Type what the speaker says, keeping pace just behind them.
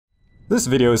This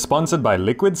video is sponsored by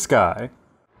Liquid Sky.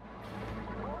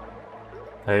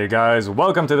 Hey guys,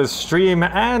 welcome to the stream,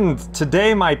 and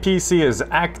today my PC is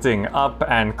acting up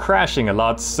and crashing a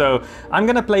lot, so I'm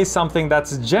gonna play something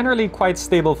that's generally quite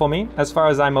stable for me, as far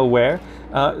as I'm aware.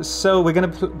 So we're gonna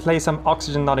play some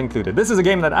Oxygen Not Included. This is a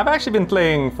game that I've actually been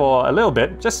playing for a little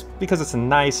bit, just because it's a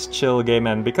nice, chill game,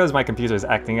 and because my computer is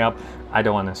acting up, I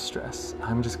don't want to stress.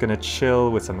 I'm just gonna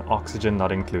chill with some Oxygen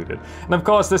Not Included. And of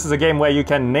course, this is a game where you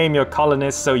can name your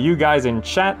colonists, so you guys in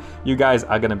chat, you guys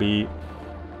are gonna be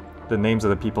the names of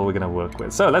the people we're gonna work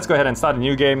with. So let's go ahead and start a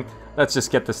new game. Let's just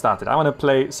get this started. I want to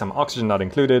play some Oxygen Not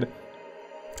Included,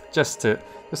 just to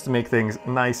make things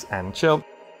nice and chill.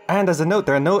 And as a note,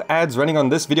 there are no ads running on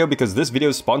this video because this video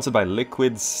is sponsored by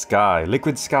Liquid Sky.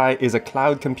 Liquid Sky is a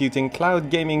cloud computing, cloud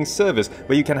gaming service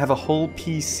where you can have a whole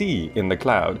PC in the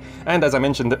cloud. And as I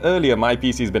mentioned earlier, my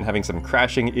PC's been having some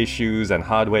crashing issues and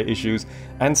hardware issues,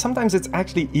 and sometimes it's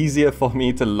actually easier for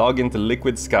me to log into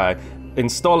Liquid Sky,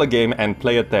 install a game and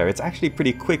play it there. It's actually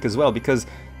pretty quick as well because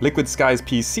Liquid Sky's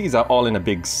PCs are all in a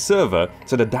big server,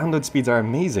 so the download speeds are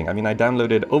amazing. I mean, I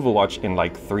downloaded Overwatch in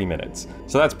like 3 minutes.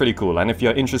 So that's pretty cool, and if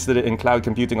you're interested in cloud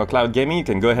computing or cloud gaming, you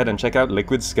can go ahead and check out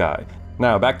Liquid Sky.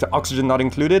 Now, back to Oxygen Not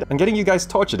Included. I'm getting you guys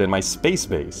tortured in my space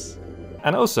base.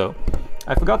 And also,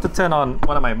 I forgot to turn on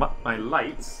one of my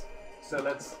lights, so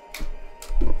let's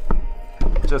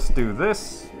just do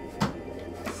this,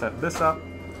 set this up.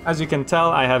 As you can tell,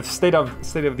 I have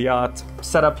state-of-the-art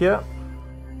setup here.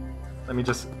 Let me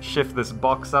just shift this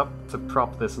box up to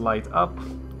prop this light up,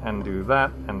 and do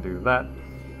that, and do that.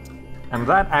 And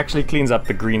that actually cleans up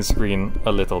the green screen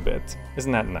a little bit.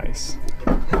 Isn't that nice?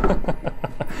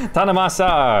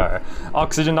 Tanamasar!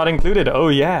 Oxygen Not Included, oh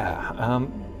yeah!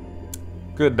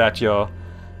 Good that you're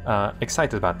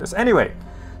excited about this. Anyway,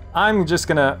 I'm just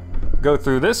gonna go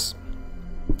through this,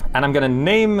 and I'm gonna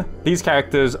name these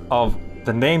characters of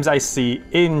the names I see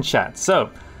in chat. So,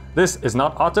 this is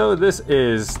not Otto, this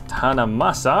is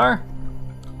Tanamasar.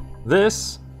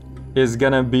 This is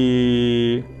gonna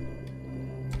be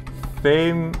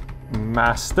Fame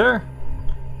Master.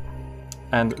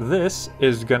 And this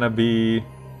is gonna be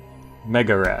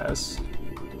Megaraz.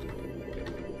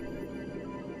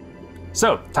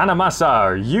 So,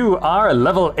 Tanamasar, you are a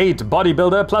level 8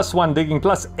 bodybuilder, +1 digging,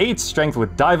 +8 strength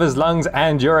with diver's lungs,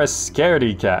 and you're a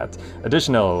scaredy cat.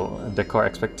 Additional decor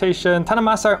expectation.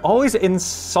 Tanamasar always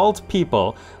insult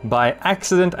people by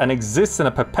accident and exists in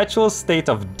a perpetual state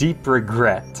of deep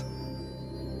regret.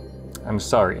 I'm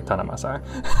sorry, Tanamasar.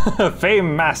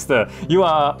 Fame Master, you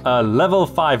are a level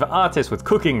 5 artist with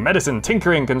cooking, medicine,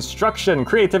 tinkering, construction,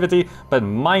 creativity, but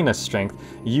minus strength.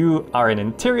 You are an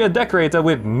interior decorator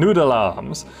with noodle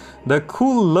arms. The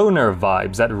cool loner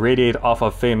vibes that radiate off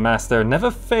of Fame Master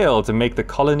never fail to make the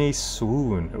colony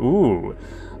swoon. Ooh,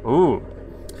 ooh.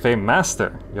 Fame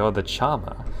Master, you're the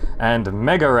charmer. And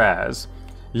Megaraz,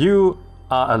 you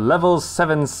are a level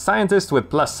 7 scientist with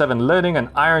 +7 learning and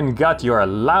iron gut. You're a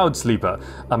loud sleeper.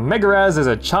 A Megaraz is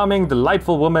a charming,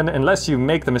 delightful woman unless you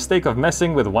make the mistake of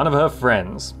messing with one of her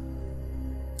friends.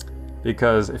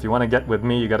 Because if you want to get with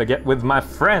me, you gotta get with my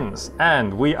friends.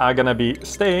 And we are gonna be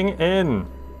staying in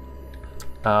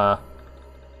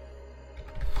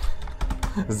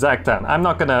Zacktown. I'm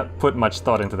not gonna put much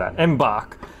thought into that.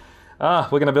 Embark.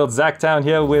 We're gonna build Zacktown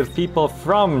here with people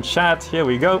from chat. Here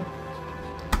we go.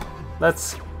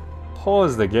 Let's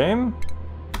pause the game.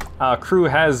 Our crew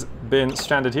has been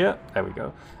stranded here. There we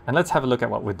go. And let's have a look at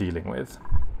what we're dealing with.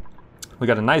 We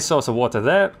got a nice source of water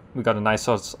there. We got a nice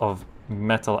source of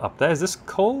metal up there. Is this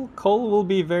coal? Coal will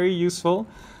be very useful.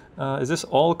 Is this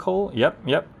all coal? Yep,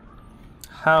 yep.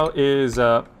 How is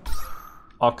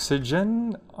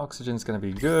oxygen? Oxygen's gonna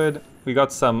be good. We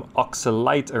got some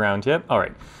oxalite around here. All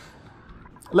right.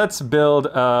 Let's build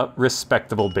a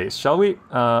respectable base, shall we?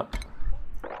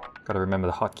 Gotta remember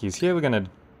the hotkeys here. We're gonna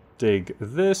dig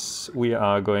this. We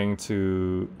are going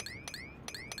to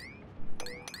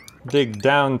dig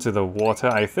down to the water,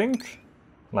 I think.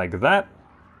 Like that.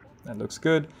 That looks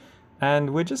good. And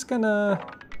we're just gonna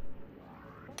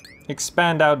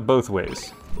expand out both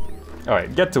ways.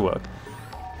 Alright, get to work.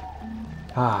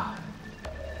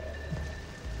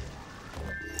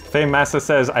 Fame Master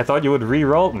says, I thought you would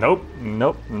re-roll. Nope,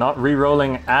 nope, not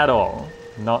re-rolling at all.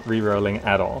 Not re-rolling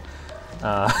at all.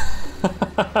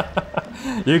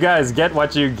 You guys get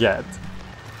what you get.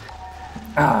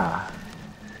 Now,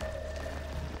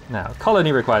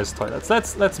 colony requires toilets.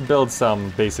 Let's build some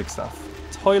basic stuff.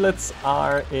 Toilets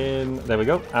are in, there we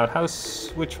go, outhouse.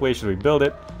 Which way should we build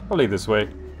it? Probably this way.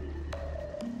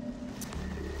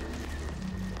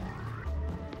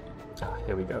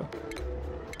 Here we go.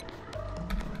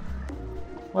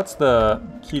 What's the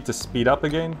key to speed up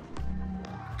again?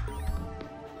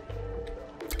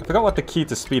 I forgot what the key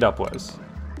to speed up was.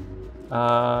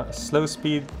 Slow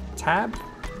speed tab?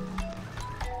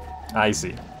 I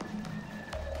see.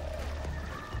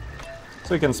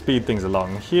 So we can speed things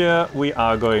along. Here we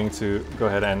are going to go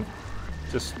ahead and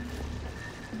just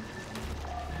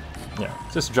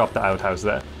drop the outhouse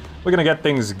there. We're gonna get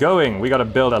things going. We gotta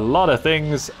build a lot of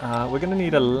things. We're gonna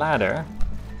need a ladder.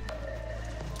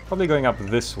 Probably going up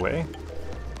this way.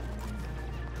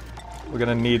 We're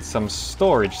gonna need some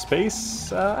storage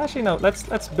space. Actually, no.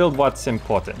 Let's build what's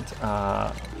important.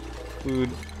 Food,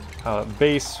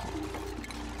 base.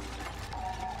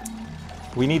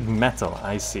 We need metal.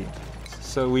 I see.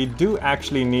 So we do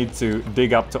actually need to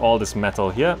dig up to all this metal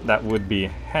here. That would be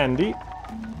handy.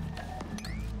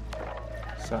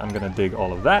 So I'm gonna dig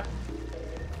all of that.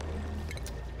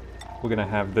 We're gonna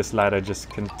have this ladder just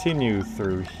continue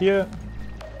through here.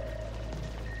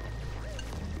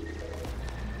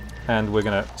 And we're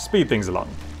gonna speed things along.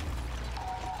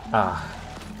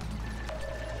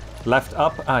 Left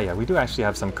up. Yeah, we do actually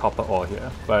have some copper ore here,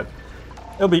 but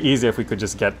it'll be easier if we could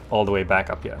just get all the way back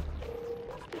up here.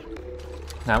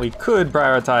 Now we could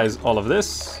prioritize all of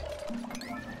this.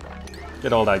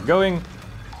 Get all that going.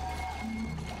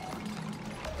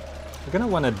 We're gonna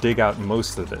want to dig out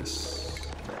most of this.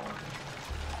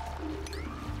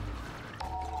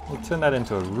 We'll turn that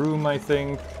into a room, I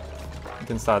think. We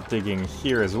can start digging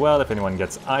here as well if anyone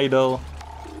gets idle.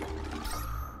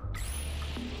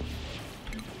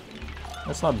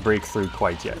 Let's not break through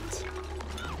quite yet.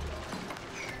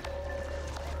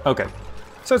 Okay,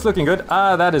 so it's looking good.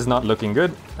 That is not looking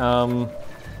good. Can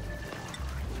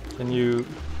you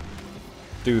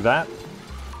do that?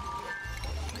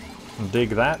 Dig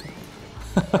that?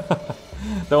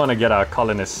 Don't want to get our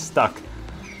colonists stuck.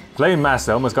 Flame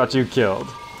Master almost got you killed.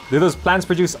 Do those plants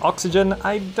produce oxygen?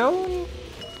 I don't...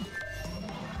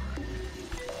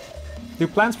 Do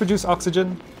plants produce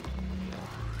oxygen?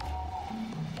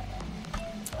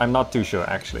 I'm not too sure,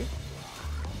 actually.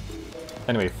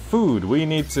 Anyway, food. We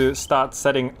need to start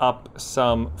setting up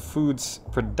some foods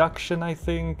production, I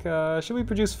think. Should we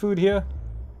produce food here?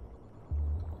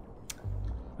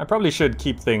 I probably should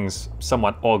keep things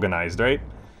somewhat organized, right?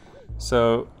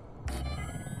 So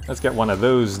let's get one of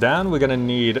those down. We're gonna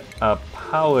need a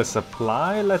power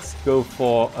supply. Let's go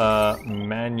for a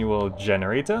manual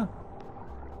generator.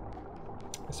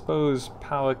 I suppose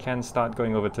power can start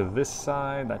going over to this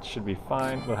side. That should be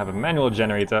fine. We'll have a manual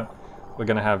generator. We're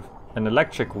gonna have an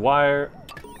electric wire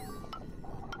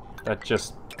that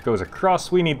just goes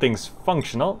across. We need things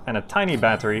functional, and a tiny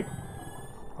battery.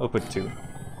 I'll put 2.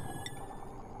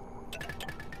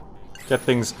 Get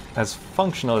things as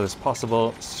functional as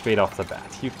possible straight off the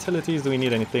bat. Utilities, do we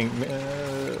need anything?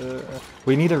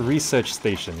 We need a research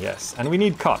station, yes. And we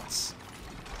need cots.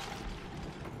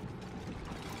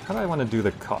 How do I want to do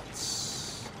the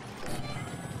cots?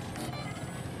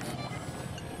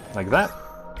 Like that?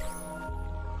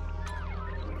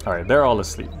 Alright, they're all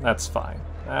asleep. That's fine.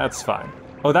 That's fine.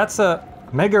 Oh, that's a...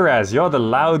 Megaraz, you're the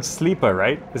loud sleeper,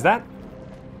 right? Is that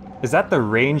the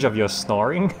range of your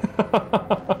snoring?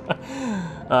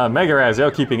 Megaraz,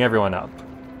 you're keeping everyone up.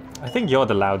 I think you're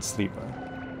the loud sleeper.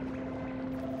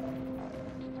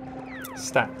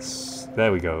 Stats.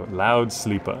 There we go. Loud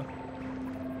sleeper.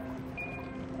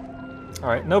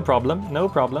 Alright, no problem. No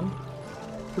problem.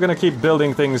 We're gonna keep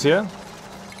building things here.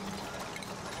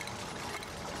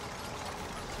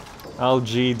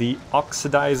 Algae, the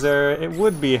oxidizer. It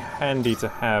would be handy to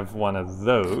have one of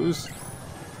those.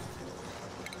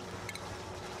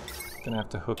 Gonna have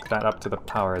to hook that up to the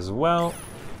power as well.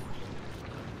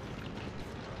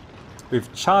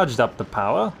 We've charged up the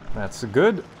power. That's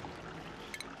good.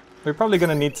 We're probably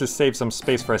gonna need to save some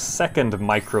space for a second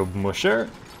microbe musher.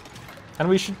 And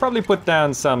we should probably put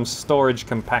down some storage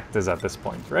compactors at this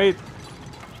point, right?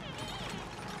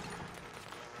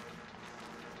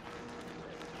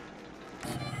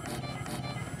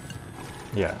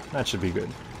 Yeah, that should be good.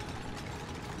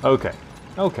 Okay,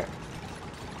 okay.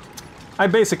 I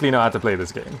basically know how to play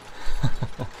this game.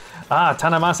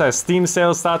 Tanamasa, Steam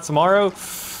sale starts tomorrow?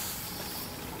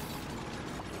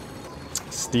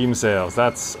 Steam sales,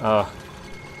 that's...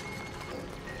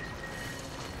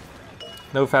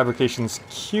 No fabrications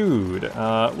queued.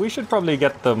 We should probably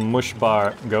get the mush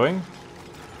bar going.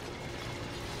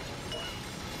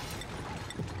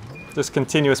 Just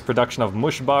continuous production of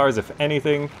mush bars, if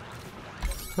anything.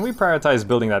 Can we prioritize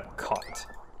building that cot?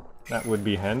 That would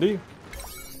be handy.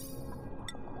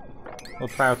 We'll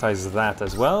prioritize that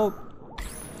as well.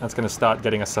 That's going to start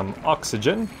getting us some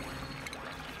oxygen.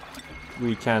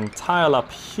 We can tile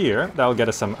up here. That'll get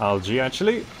us some algae,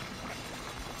 actually.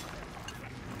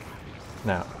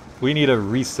 Now, we need a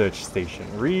research station.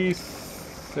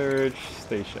 Research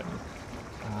station.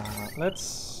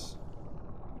 Let's...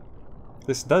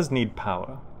 This does need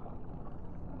power.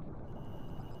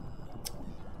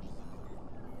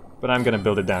 But I'm gonna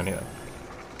build it down here.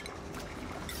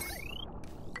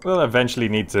 We'll eventually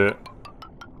need to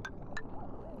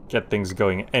get things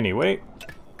going anyway.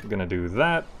 We're gonna do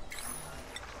that.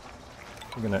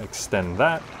 We're gonna extend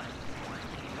that.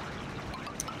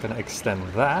 Gonna extend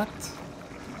that.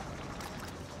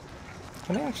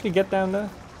 Can I actually get down there?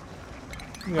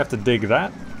 You have to dig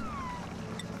that.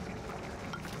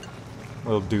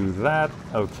 We'll do that.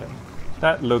 Okay.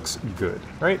 That looks good,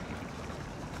 right?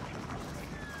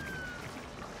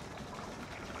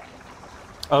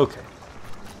 Okay.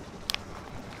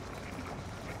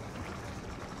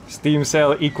 Steam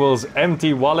sale equals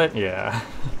empty wallet? Yeah.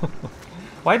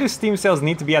 Why do Steam sales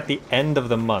need to be at the end of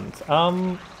the month?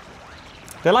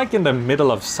 They're like in the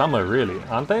middle of summer, really,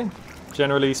 aren't they?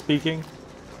 Generally speaking.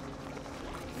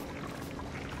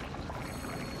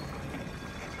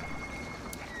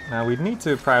 Now we need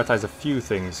to prioritize a few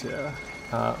things here.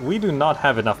 We do not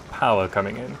have enough power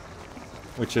coming in,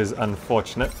 which is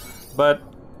unfortunate, but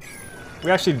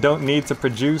we actually don't need to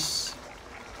produce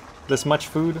this much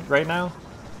food right now.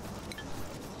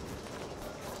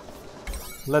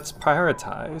 Let's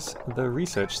prioritize the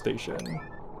research station.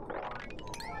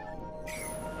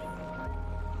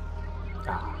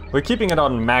 We're keeping it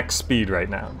on max speed right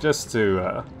now, just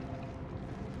to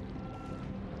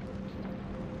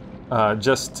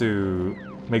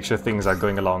make sure things are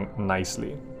going along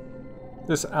nicely.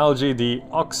 This algae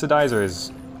deoxidizer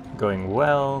is going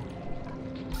well.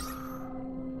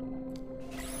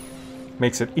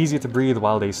 Makes it easier to breathe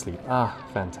while they sleep. Ah,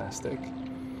 fantastic.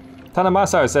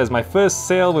 Tanamasar says, my first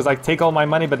sale was like, take all my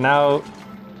money, but now,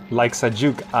 like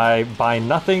Sajuk, I buy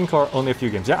nothing or only a few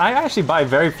games. Yeah, I actually buy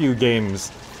very few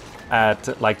games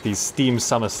at like these Steam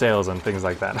summer sales and things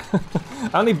like that.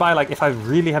 I only buy like if I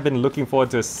really have been looking forward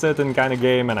to a certain kind of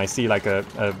game and I see like a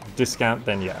discount,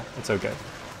 then yeah, it's okay.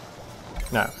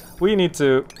 Now, we need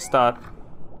to start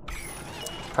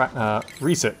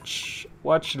research.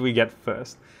 What should we get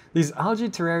first? These algae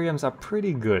terrariums are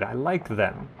pretty good. I like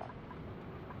them.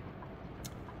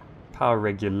 Power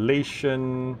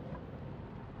regulation.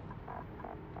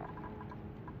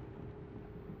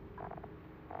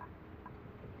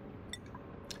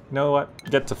 You know what?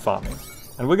 Get to farming.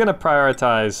 And we're gonna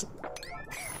prioritize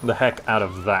the heck out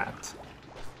of that.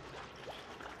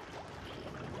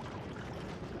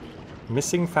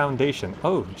 Missing foundation.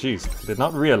 Oh, geez. Did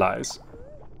not realize.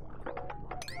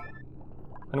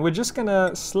 And we're just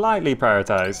gonna slightly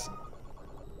prioritize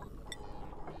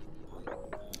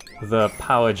the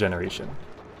power generation,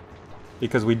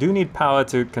 because we do need power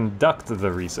to conduct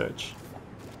the research.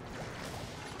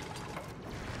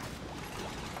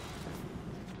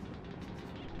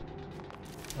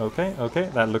 Okay, okay,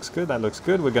 that looks good, that looks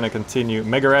good. We're gonna continue.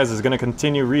 Megarez is gonna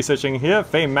continue researching here.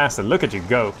 Fame Master, look at you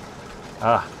go.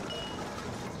 Ah.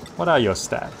 What are your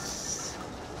stats?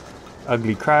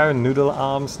 Ugly Crow, Noodle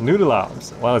Arms. Noodle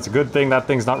Arms. Well, it's a good thing that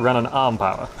thing's not running arm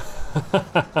power.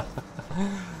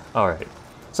 Alright.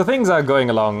 So things are going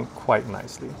along quite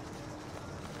nicely.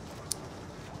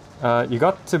 You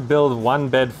got to build one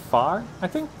bed far, I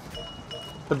think?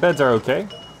 The beds are okay.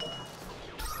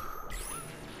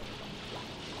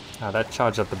 That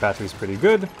charged up the battery's pretty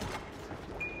good.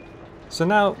 So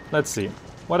now, let's see.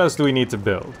 What else do we need to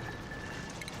build?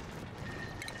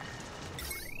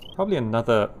 Probably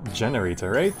another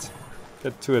generator, right?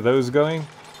 Get 2 of those going.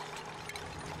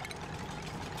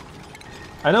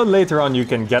 I know later on you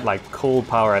can get like coal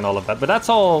power and all of that, but that's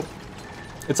all...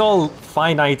 It's all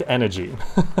finite energy.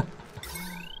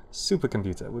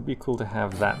 Supercomputer. Would be cool to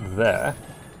have that there.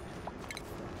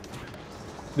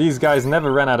 These guys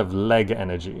never ran out of leg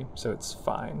energy, so it's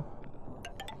fine.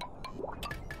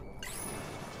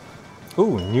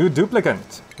 Ooh, new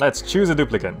duplicant. Let's choose a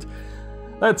duplicant.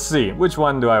 Let's see, which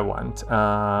one do I want?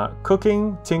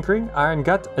 Cooking, tinkering, iron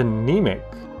gut, anemic.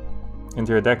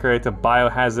 Interior decorator,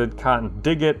 biohazard, can't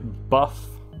dig it, buff.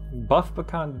 Buff but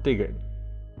can't dig it.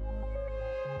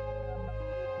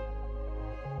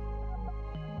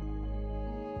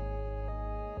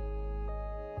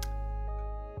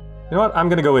 You know what? I'm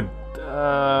gonna go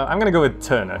with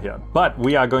Turner here. But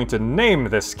we are going to name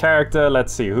this character.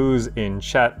 Let's see who's in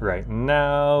chat right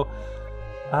now.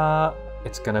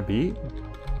 It's gonna be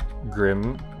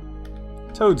Grim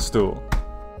Toadstool.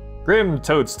 Grim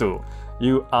Toadstool.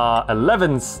 You are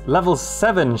level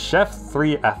 7 chef,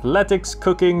 3 athletics,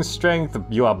 cooking, strength.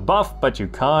 You are buff, but you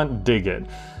can't dig it.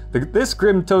 This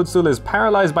Grim Toadstool is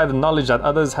paralyzed by the knowledge that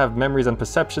others have memories and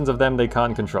perceptions of them they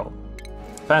can't control.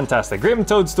 Fantastic. Grim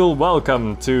Toadstool,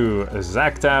 welcome to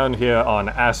Zacktown here on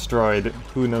Asteroid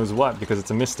who knows what, because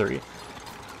it's a mystery.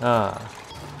 There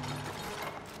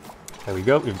we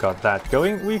go, we've got that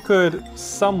going. We could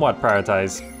somewhat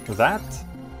prioritize that.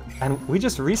 And we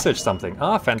just researched something.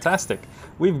 Fantastic.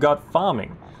 We've got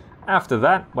farming. After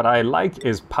that, what I like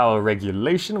is power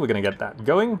regulation. We're gonna get that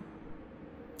going.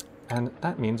 And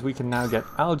that means we can now get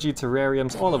algae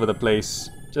terrariums all over the place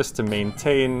just to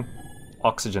maintain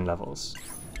oxygen levels.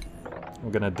 I'm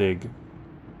gonna dig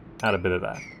out a bit of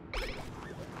that.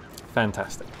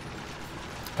 Fantastic.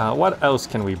 What else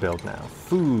can we build now?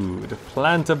 Food,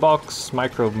 planter box,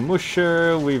 microbe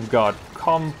musher, we've got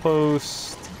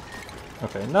compost.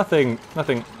 Okay, nothing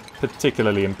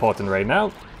particularly important right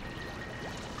now.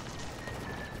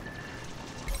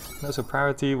 So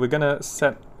priority, we're gonna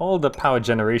set all the power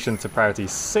generation to priority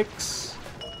 6.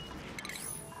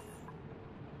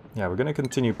 Yeah, we're gonna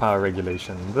continue power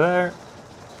regulation there.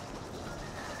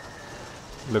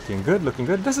 Looking good, looking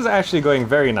good. This is actually going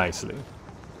very nicely.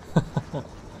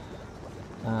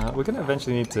 We're gonna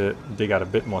eventually need to dig out a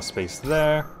bit more space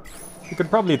there. We could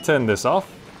probably turn this off.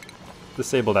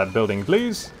 Disable that building,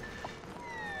 please.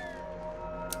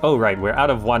 Oh, right, we're out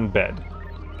of 1 bed.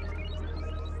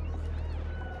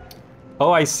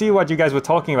 Oh, I see what you guys were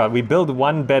talking about. We build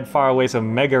 1 bed far away so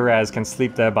Mega Raz can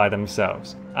sleep there by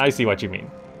themselves. I see what you mean.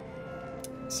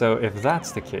 So if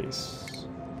that's the case,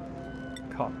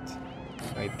 cot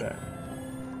right there.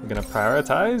 We're gonna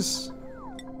prioritize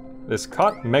this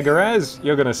cot. Mega Raz,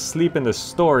 you're gonna sleep in the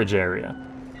storage area.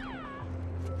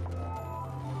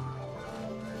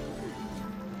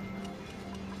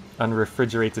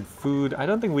 Unrefrigerated food. I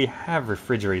don't think we have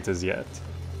refrigerators yet.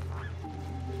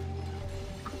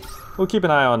 We'll keep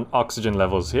an eye on oxygen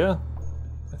levels here.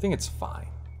 I think it's fine.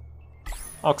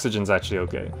 Oxygen's actually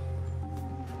okay.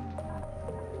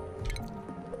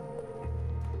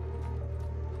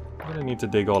 I'm gonna need to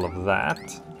dig all of that.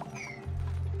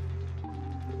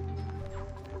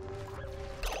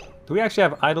 Do we actually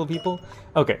have idle people?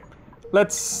 Okay,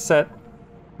 let's set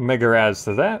Mega Raz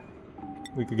to that.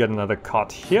 We could get another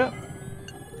cot here.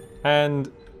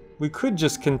 And we could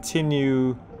just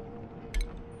continue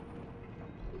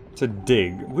to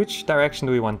dig. Which direction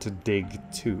do we want to dig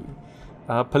to?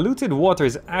 Polluted water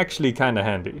is actually kind of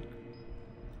handy.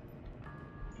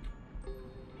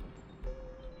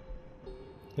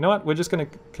 You know what? We're just gonna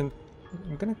I'm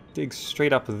gonna dig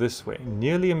straight up this way.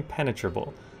 Nearly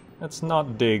impenetrable. Let's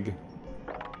not dig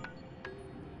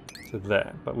to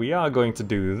there. But we are going to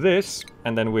do this,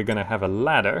 and then we're gonna have a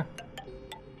ladder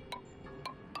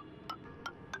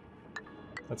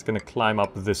that's gonna climb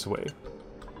up this way.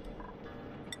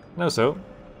 No, so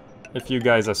if you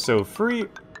guys are so free,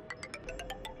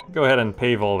 go ahead and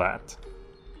pave all that.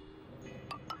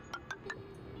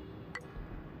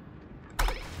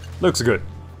 Looks good.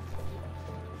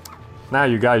 Now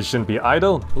you guys shouldn't be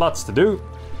idle. Lots to do.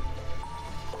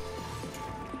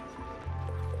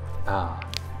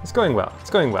 It's going well. It's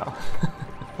going well.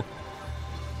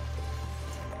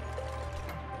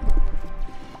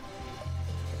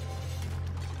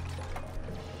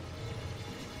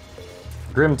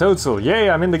 Grim Toadstool, yay,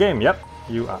 I'm in the game. Yep,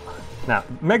 you are. Now,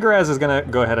 Mega Raz is gonna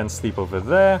go ahead and sleep over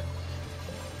there.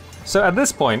 So at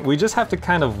this point, we just have to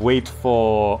kind of wait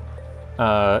for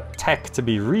tech to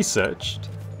be researched.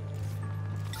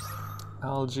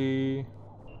 Algae.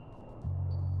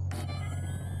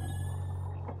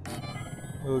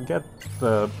 We'll get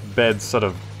the bed sort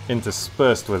of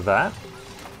interspersed with that,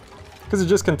 because it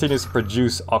just continues to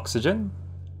produce oxygen.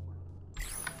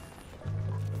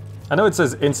 I know it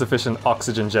says insufficient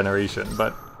oxygen generation,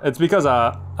 but it's because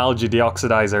our algae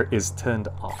deoxidizer is turned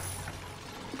off.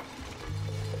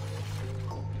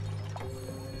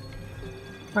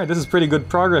 Alright, this is pretty good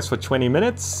progress for 20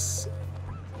 minutes.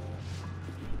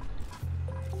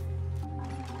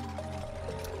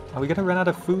 Are we gonna run out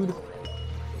of food?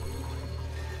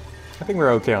 I think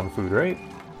we're okay on food, right?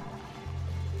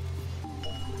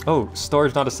 Oh,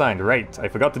 storage not assigned. Right, I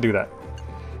forgot to do that.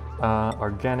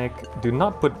 Organic. Do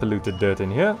not put polluted dirt in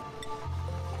here.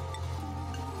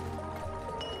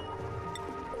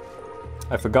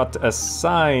 I forgot to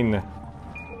assign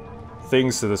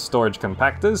things to the storage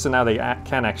compactors, so now they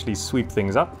can actually sweep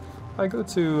things up. If I go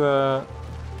to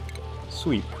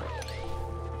sweep.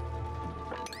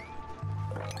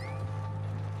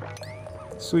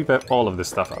 Sweep all of this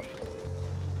stuff up.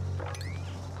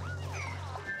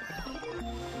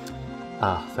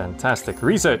 Ah, fantastic.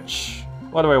 Research!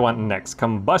 What do I want next?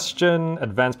 Combustion,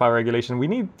 advanced power regulation. We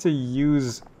need to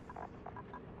use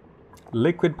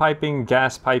liquid piping,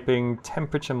 gas piping,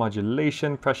 temperature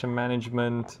modulation, pressure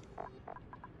management.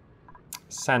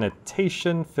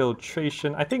 Sanitation,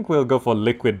 filtration. I think we'll go for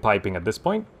liquid piping at this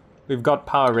point. We've got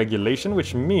power regulation,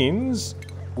 which means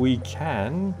we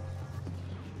can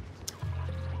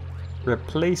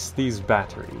replace these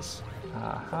batteries.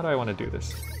 How do I want to do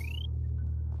this?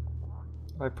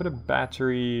 If I put a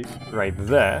battery right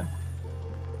there,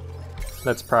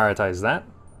 let's prioritize that.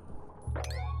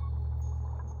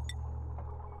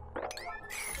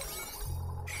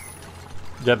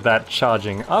 Get that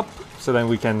charging up, so then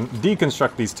we can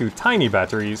deconstruct these two tiny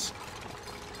batteries.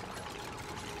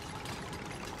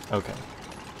 Okay.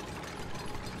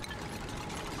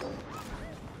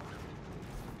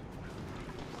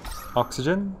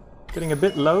 Oxygen, getting a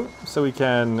bit low, so we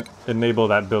can enable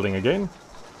that building again.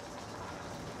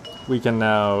 We can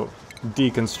now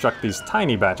deconstruct these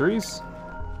tiny batteries.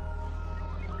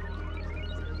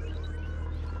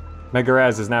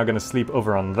 Megaraz is now going to sleep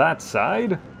over on that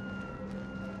side.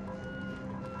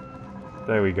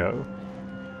 There we go.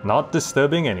 Not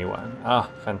disturbing anyone. Ah,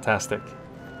 fantastic.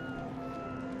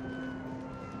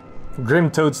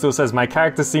 Grim Toadstool says, my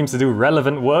character seems to do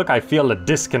relevant work. I feel a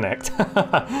disconnect.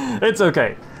 It's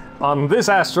okay. On this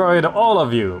asteroid, all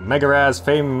of you, Megaraz,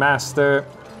 Fame Master,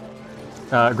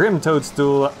 Grim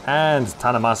Toadstool, and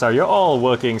Tanamasa, you're all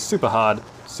working super hard,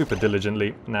 super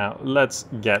diligently. Now, let's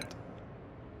get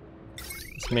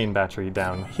this main battery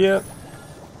down here.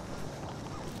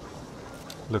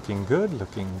 Looking good,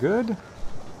 looking good.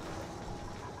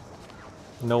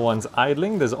 No one's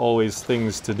idling, there's always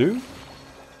things to do.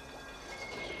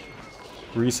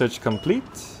 Research complete.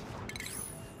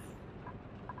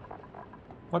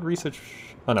 What research?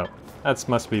 Oh no, that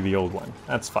must be the old one.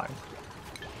 That's fine.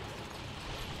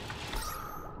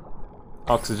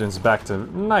 Oxygen's back to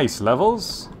nice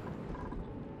levels.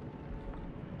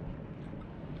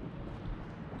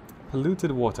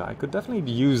 Polluted water. I could definitely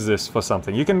use this for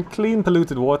something. You can clean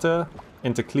polluted water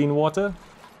into clean water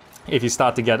if you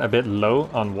start to get a bit low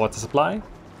on water supply.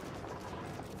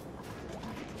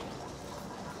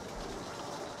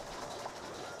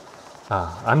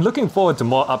 I'm looking forward to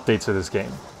more updates for this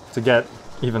game, to get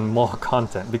even more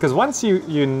content, because once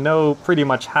you know pretty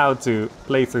much how to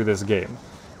play through this game,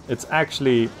 it's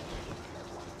actually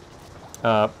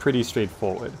pretty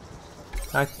straightforward.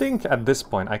 I think at this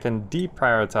point I can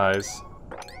deprioritize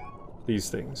these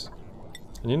things.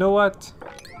 And you know what?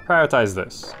 Prioritize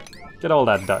this. Get all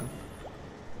that done.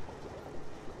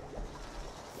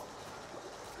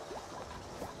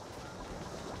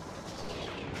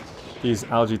 These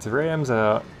algae terrariums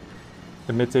are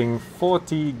emitting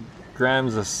 40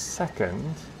 grams a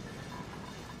second.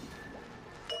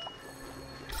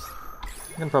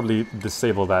 I can probably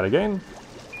disable that again.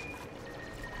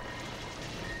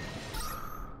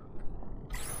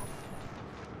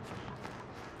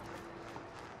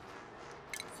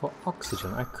 For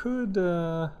oxygen, I could...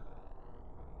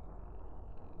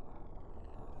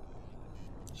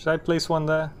 Should I place one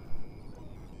there?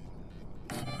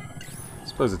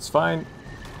 Suppose it's fine.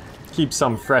 Keep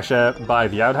some fresh air by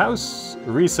the outhouse.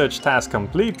 Research task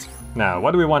complete. Now,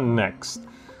 what do we want next?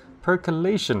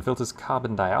 Percolation filters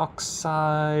carbon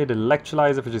dioxide.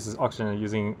 Electrolyzer produces oxygen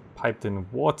using piped in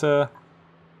water.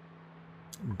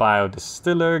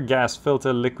 Biodistiller, gas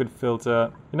filter, liquid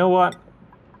filter. You know what?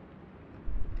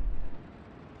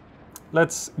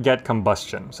 Let's get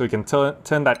combustion so we can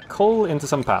turn that coal into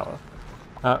some power.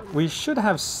 We should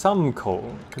have some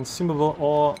coal, consumable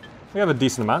ore. We have a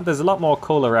decent amount. There's a lot more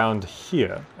coal around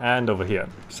here and over here.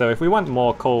 So if we want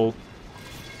more coal,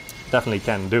 definitely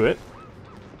can do it.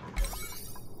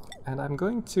 And I'm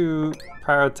going to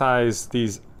prioritize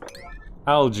these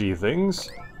algae things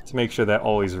to make sure they're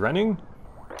always running.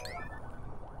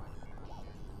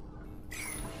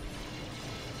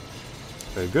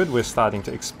 Very good. We're starting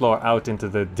to explore out into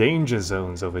the danger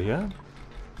zones over here.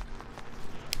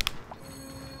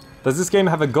 Does this game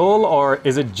have a goal, or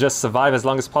is it just survive as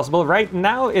long as possible? Right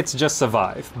now, it's just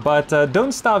survive. But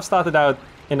Don't Starve started out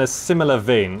in a similar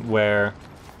vein, where...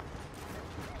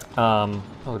 oh,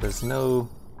 there's no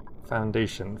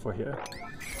foundation for here.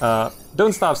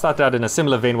 Don't Starve started out in a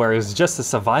similar vein where it was just a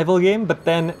survival game, but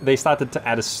then they started to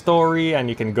add a story, and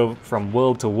you can go from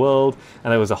world to world,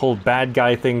 and there was a whole bad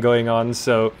guy thing going on,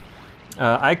 so...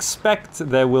 I expect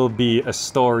there will be a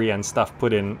story and stuff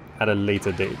put in at a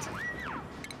later date.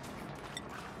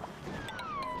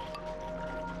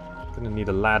 Gonna need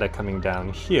a ladder coming down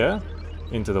here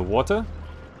into the water.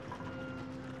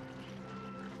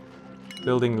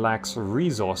 Building lacks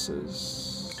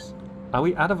resources. Are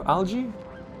we out of algae?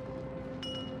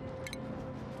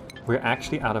 We're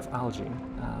actually out of algae.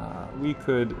 We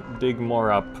could dig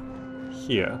more up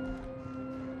here.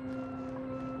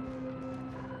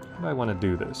 How do I want to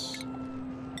do this?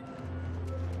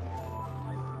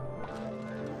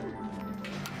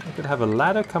 I could have a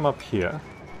ladder come up here.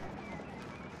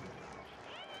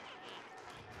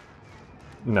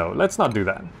 No, let's not do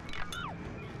that.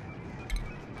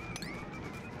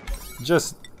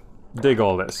 Just dig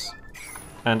all this.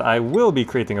 And I will be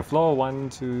creating a floor. 1,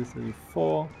 2, 3,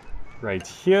 4. Right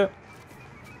here.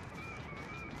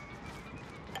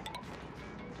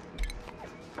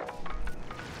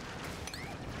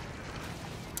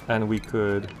 And we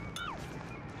could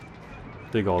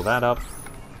dig all that up.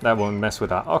 That won't mess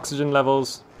with our oxygen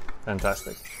levels.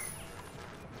 Fantastic.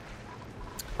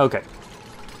 Okay.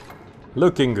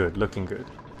 Looking good, looking good.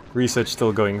 Research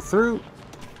still going through.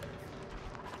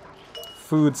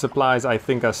 Food supplies, I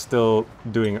think, are still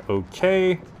doing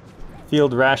okay.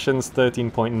 Field rations,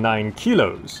 13.9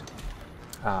 kilos.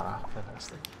 Ah,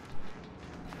 fantastic.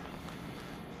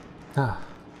 Ah.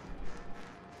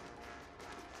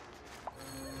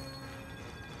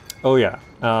 Oh yeah,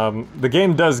 the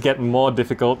game does get more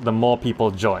difficult the more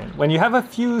people join. When you have a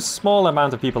few small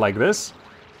amount of people like this,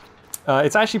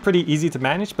 it's actually pretty easy to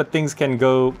manage, but things can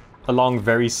go along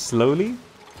very slowly.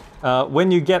 When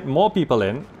you get more people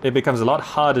in, it becomes a lot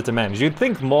harder to manage. You'd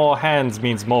think more hands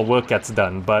means more work gets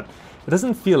done, but it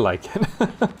doesn't feel like it.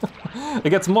 It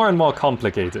gets more and more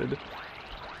complicated.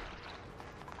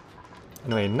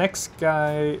 Anyway, next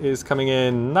guy is coming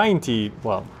in 90,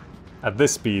 well, at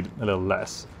this speed, a little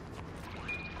less.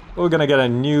 We're gonna get a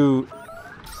new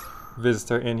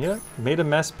visitor in here. Made a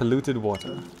mess, polluted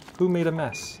water. Who made a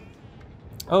mess?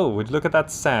 Oh, would you look at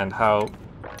that sand, how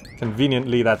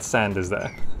conveniently that sand is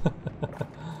there.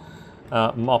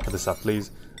 Mop this up,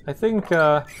 please. I think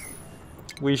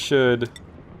we should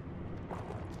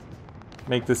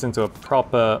make this into a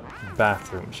proper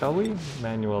bathroom, shall we?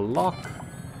 Manual lock.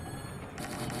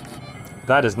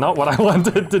 That is not what I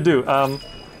wanted to do.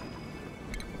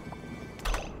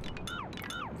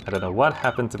 I don't know what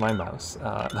happened to my mouse.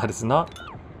 That is not...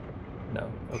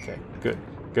 No. Okay, good,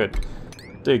 good.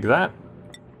 Dig that.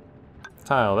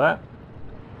 Tile that.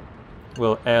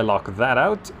 We'll airlock that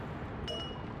out.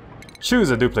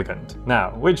 Choose a duplicant.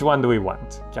 Now, which one do we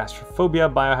want?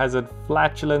 Gastrophobia, biohazard,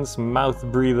 flatulence, mouth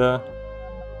breather,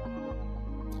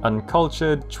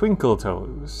 uncultured, twinkle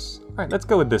toes. Alright, let's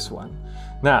go with this one.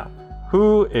 Now,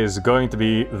 who is going to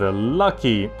be the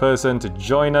lucky person to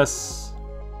join us?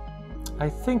 I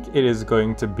think it is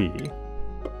going to be...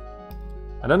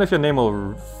 I don't know if your name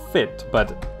will fit,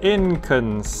 but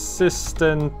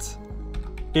inconsistent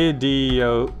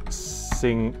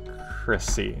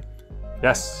idiosyncrasy.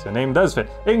 Yes, your name does fit.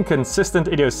 Inconsistent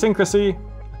idiosyncrasy.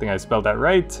 I think I spelled that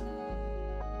right.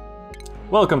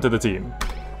 Welcome to the team.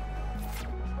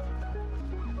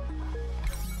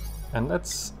 And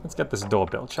let's get this door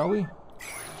built, shall we?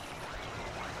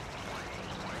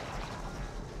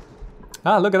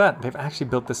 Ah, look at that. They've actually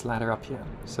built this ladder up here.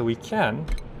 So we can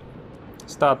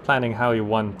start planning how we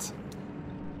want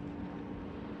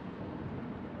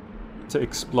to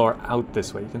explore out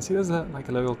this way. You can see there's like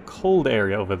a little cold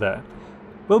area over there.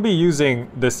 We'll be using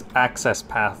this access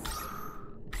path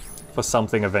for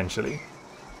something eventually.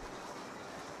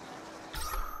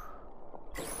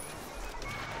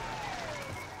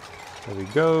 There we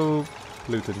go.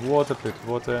 Polluted water,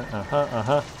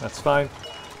 that's fine.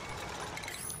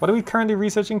 What are we currently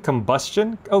researching?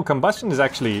 Combustion? Oh, combustion is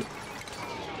actually...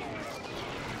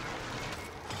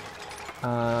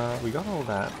 we got all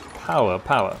that.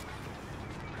 Power.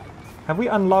 Have we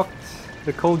unlocked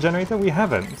the coal generator? We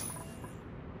haven't.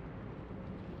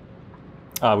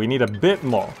 We need a bit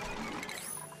more.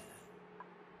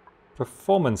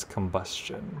 Performance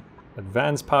combustion.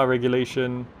 Advanced power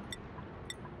regulation.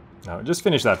 No, just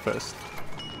finish that first.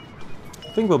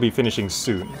 I think we'll be finishing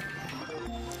soon.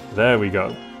 There we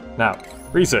go. Now,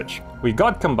 research. We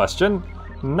got combustion.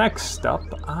 Next up,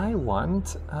 I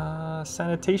want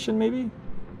sanitation, maybe?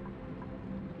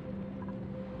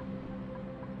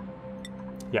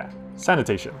 Yeah,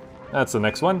 sanitation. That's the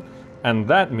next one. And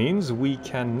that means we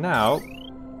can now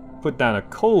put down a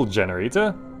coal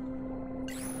generator.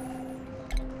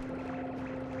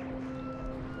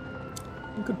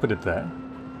 We could put it there.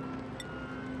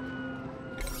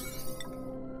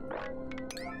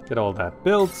 Get all that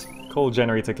built. Coal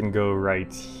generator can go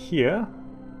right here.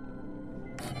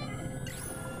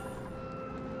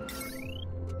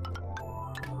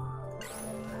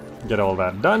 Get all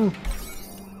that done.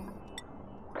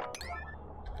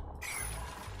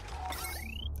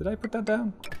 Did I put that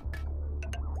down?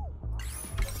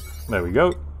 There we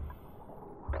go.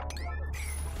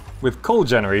 With coal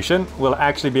generation, we'll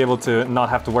actually be able to not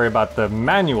have to worry about the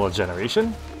manual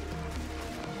generation.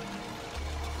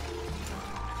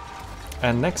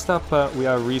 And next up, we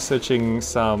are researching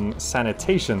some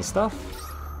sanitation stuff.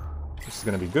 Just is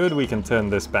going to be good. We can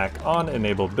turn this back on,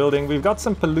 enable building. We've got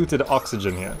some polluted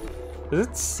oxygen here. Is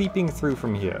it seeping through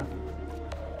from here?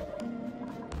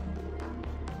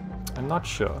 I'm not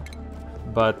sure,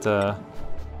 but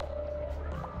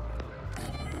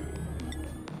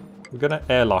we're gonna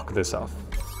airlock this off.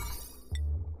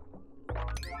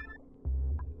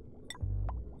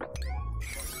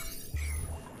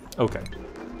 Okay.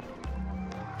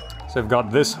 So I've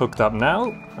got this hooked up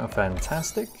now. Oh,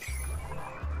 fantastic.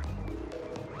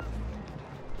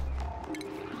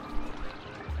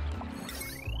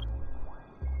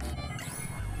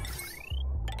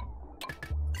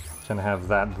 Can have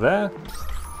that there.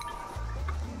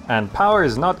 And power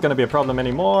is not going to be a problem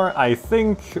anymore. I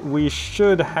think we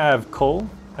should have coal.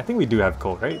 I think we do have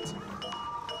coal, right?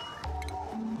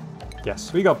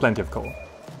 Yes, we got plenty of coal.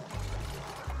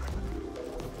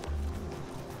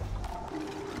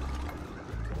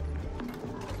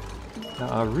 Now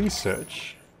our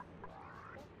research.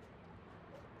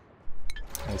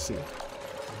 I see.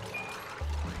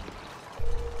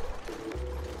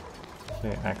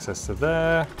 Okay, access to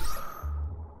there.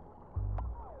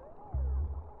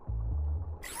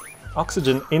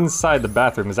 Oxygen inside the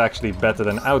bathroom is actually better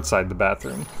than outside the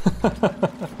bathroom.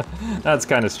 That's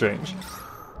kind of strange.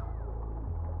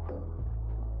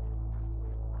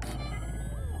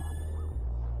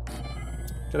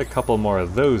 Get a couple more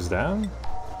of those down.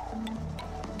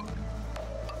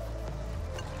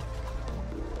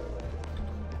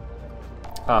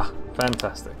 Ah,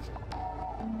 fantastic.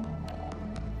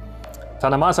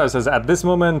 Tanamasa says, at this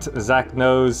moment, Zach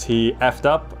knows he effed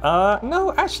up.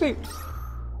 No, actually,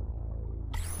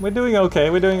 we're doing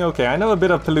okay, we're doing okay. I know a bit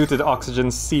of polluted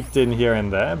oxygen seeped in here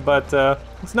and there, but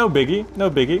it's no biggie, no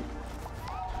biggie.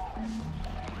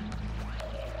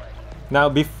 Now,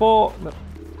 before...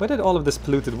 Where did all of this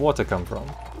polluted water come from?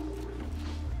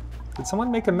 Did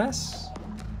someone make a mess?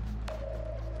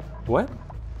 What?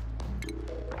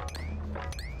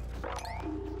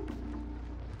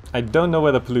 I don't know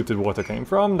where the polluted water came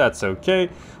from, that's okay.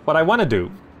 What I want to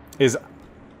do is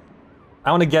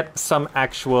I want to get some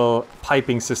actual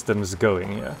piping systems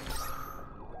going here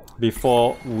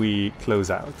before we close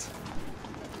out.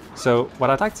 So what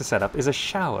I'd like to set up is a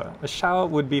shower. A shower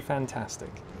would be fantastic.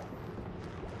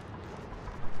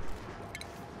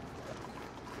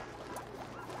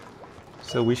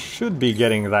 So we should be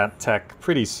getting that tech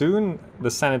pretty soon.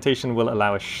 The sanitation will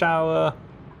allow a shower.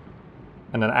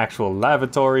 And an actual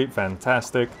lavatory,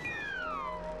 fantastic.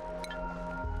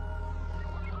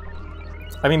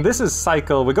 I mean, this is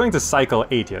cycle, we're going to cycle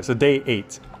 8 here, so day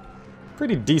 8.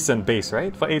 Pretty decent base,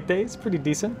 right? For 8 days, pretty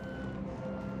decent.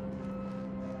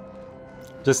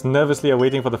 Just nervously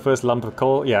awaiting for the first lump of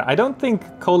coal. Yeah, I don't think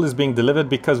coal is being delivered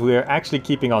because we're actually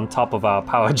keeping on top of our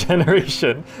power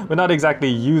generation. We're not exactly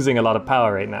using a lot of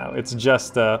power right now. It's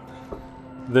just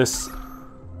this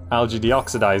algae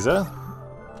deoxidizer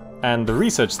and the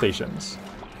research stations.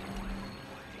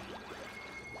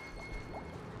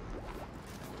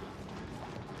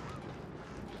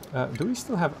 Do we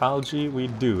still have algae? We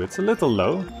do. It's a little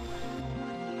low.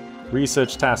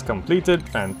 Research task completed.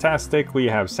 Fantastic. We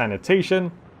have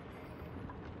sanitation.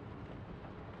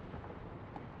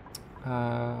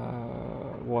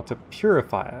 Water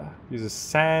purifier. Uses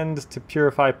sand to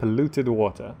purify polluted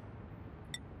water.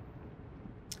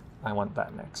 I want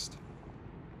that next.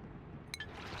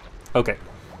 Okay.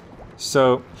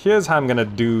 So here's how I'm gonna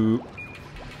do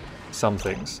some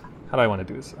things. How do I want to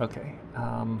do this? Okay.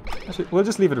 Actually, we'll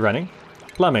just leave it running.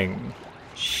 Plumbing.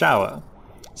 Shower.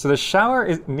 So the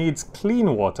shower needs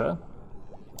clean water,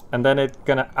 and then it's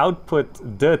gonna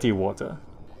output dirty water.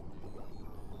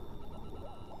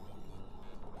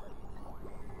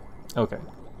 Okay.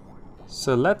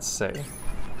 So let's say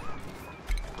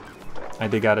I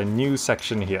dig out a new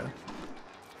section here.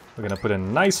 We're gonna put in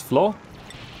a nice floor.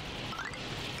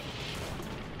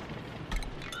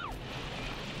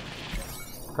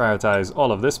 Prioritize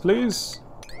all of this, please.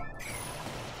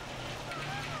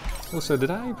 Also,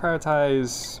 did I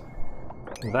prioritize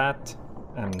that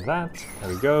and that?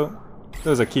 There we go.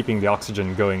 Those are keeping the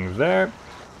oxygen going there.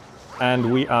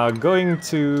 And we are going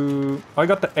to... Oh, I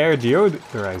got the air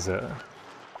deodorizer.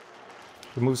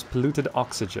 Removes polluted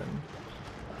oxygen.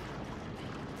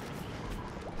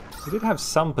 We did have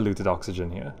some polluted oxygen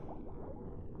here.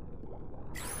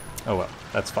 Oh well,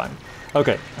 that's fine.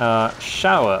 Okay,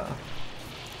 shower.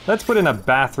 Let's put in a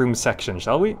bathroom section,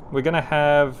 shall we? We're gonna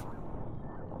have...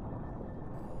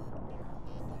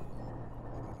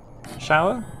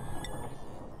 shower?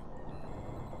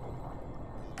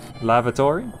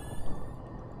 Lavatory?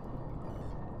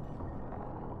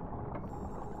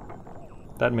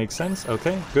 That makes sense.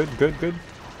 Okay, good, good, good.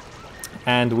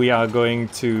 And we are going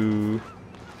to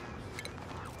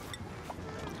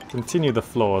Continue the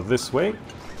floor this way.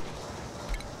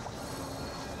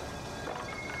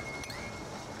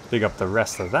 Dig up the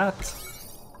rest of that.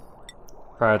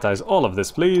 Prioritize all of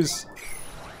this, please.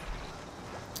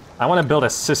 I want to build a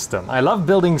system. I love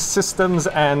building systems,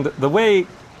 and the way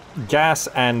gas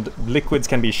and liquids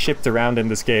can be shipped around in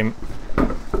this game,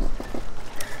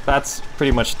 that's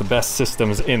pretty much the best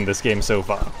systems in this game so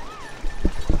far.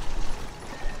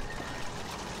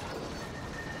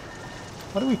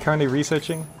 What are we currently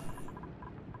researching?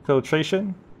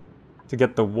 Filtration? To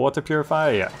get the water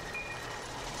purifier? Yeah.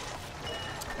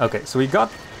 Okay, so we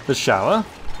got the shower.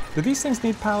 Do these things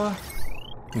need power?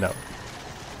 No.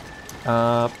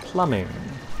 Plumbing.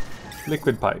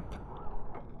 Liquid pipe.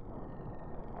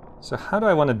 So how do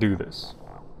I want to do this?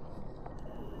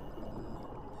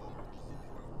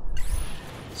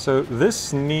 So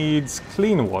this needs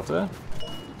clean water.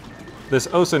 This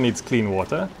also needs clean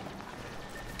water.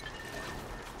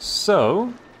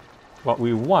 So what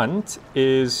we want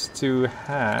is to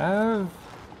have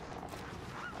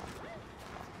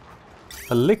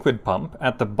a liquid pump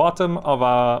at the bottom of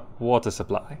our water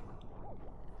supply.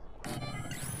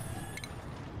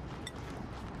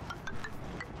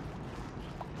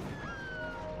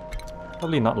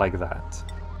 Probably not like that.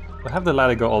 We'll have the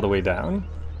ladder go all the way down.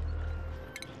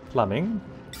 Plumbing.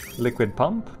 Liquid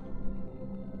pump.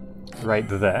 Right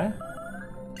there.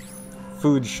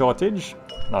 Food shortage.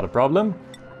 Not a problem.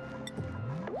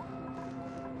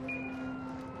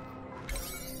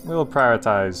 We'll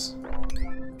prioritize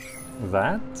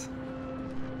that.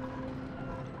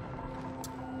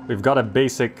 We've got a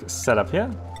basic setup here.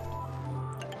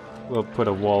 We'll put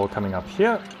a wall coming up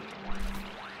here.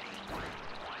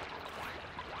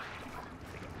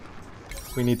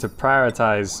 We need to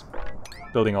prioritize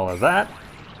building all of that.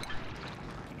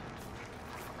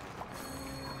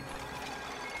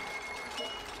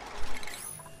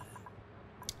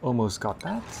 Almost got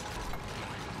that.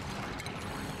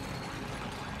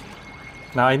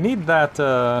 Now I need that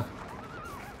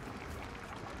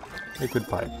liquid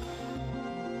pipe.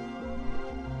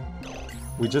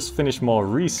 We just finished more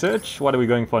research. What are we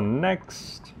going for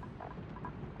next?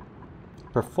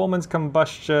 Performance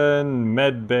combustion,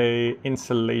 med bay,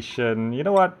 insulation. You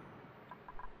know what?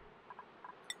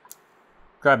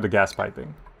 Grab the gas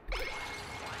piping.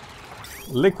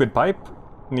 Liquid pipe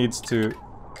needs to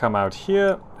come out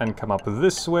here and come up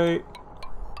this way.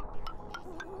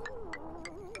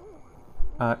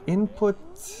 Input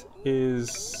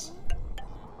is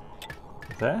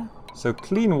there. So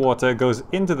clean water goes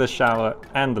into the shower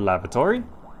and the lavatory.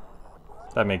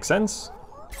 That makes sense.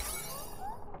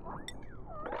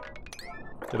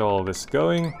 Get all this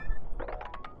going.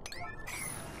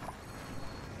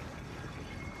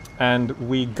 And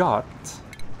we got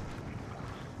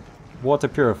water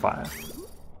purifier,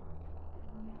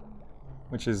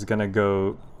 which is gonna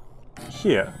go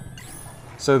here.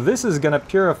 So this is gonna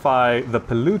purify the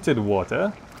polluted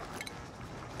water.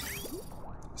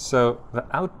 So the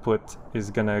output is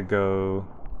gonna go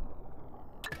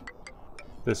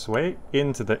this way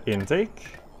into the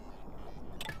intake.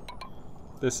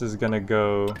 This is gonna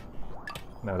go...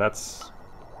 No, that's...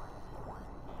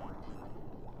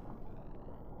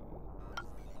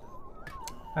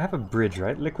 I have a bridge,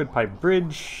 right? Liquid pipe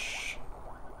bridge.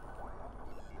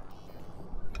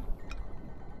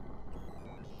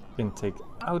 Intake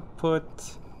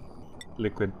output.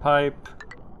 Liquid pipe.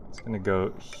 It's gonna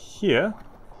go here.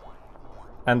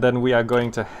 And then we are going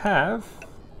to have...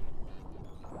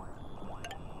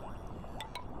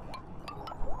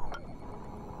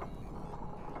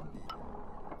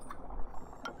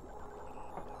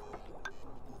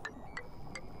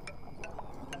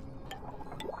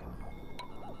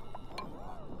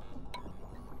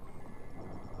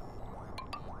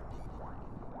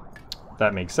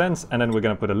 That makes sense, and then we're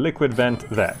gonna put a liquid vent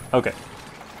there. Okay.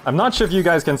 I'm not sure if you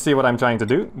guys can see what I'm trying to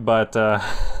do, but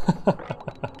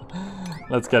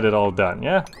let's get it all done,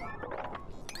 yeah?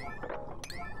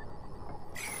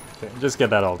 Okay, just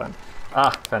get that all done. Ah,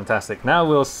 fantastic. Now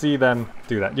we'll see them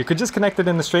do that. You could just connect it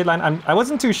in the straight line. I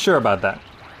wasn't too sure about that.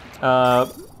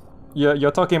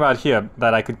 You're talking about here,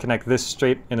 that I could connect this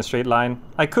straight in a straight line.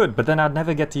 I could, but then I'd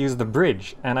never get to use the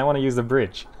bridge, and I want to use the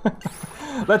bridge.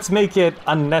 Let's make it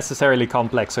unnecessarily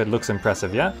complex so it looks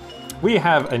impressive, yeah? We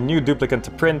have a new duplicate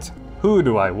to print. Who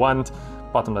do I want?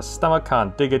 Bottomless stomach,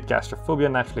 can't dig it. Gastrophobia,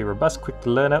 naturally robust, quick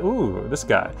learner. Ooh, this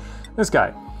guy. This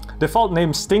guy. Default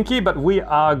name Stinky, but we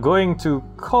are going to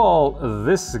call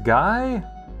this guy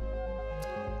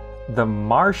the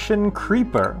Martian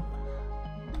Creeper.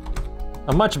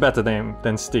 A much better name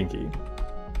than Stinky.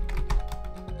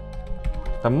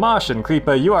 The Martian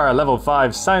Creeper, you are a level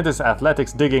 5 scientist,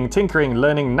 athletics, digging, tinkering,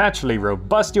 learning, naturally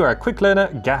robust. You are a quick learner,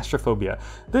 gastrophobia.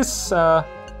 This,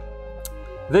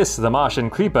 the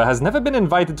Martian Creeper, has never been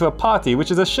invited to a party,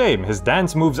 which is a shame. His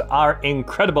dance moves are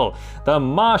incredible. The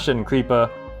Martian Creeper.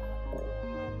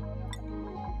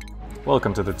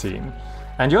 Welcome to the team.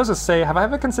 And you also say, have I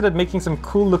ever considered making some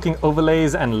cool looking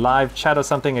overlays and live chat or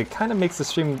something? It kind of makes the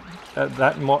stream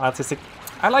that more artistic.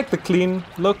 I like the clean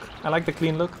look. I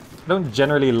don't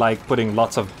generally like putting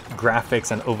lots of graphics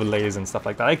and overlays and stuff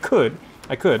like that. I could.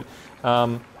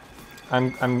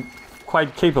 I'm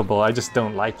quite capable, I just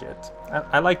don't like it.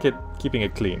 I like it keeping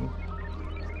it clean.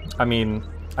 I mean,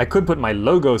 I could put my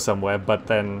logo somewhere, but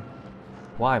then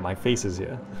why? My face is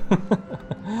here.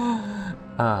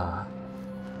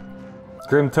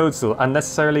 Grim Toadstool,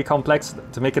 unnecessarily complex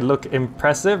to make it look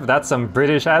impressive? That's some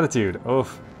British attitude.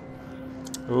 Oof.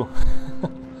 Ooh.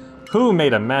 Who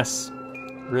made a mess?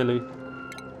 Really?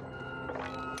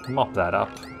 Mop that up.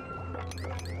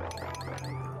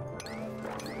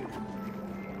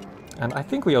 And I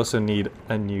think we also need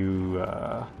a new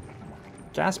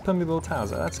gas permeable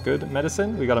towser. That's good.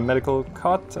 Medicine. We got a medical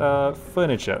cot.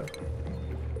 Furniture.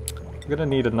 We're gonna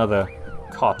need another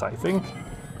cot, I think.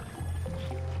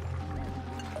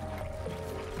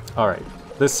 Alright.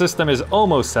 This system is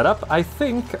almost set up. I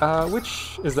think,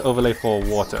 which is the overlay for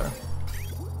water?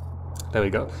 There we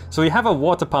go. So we have a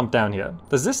water pump down here.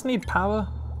 Does this need power?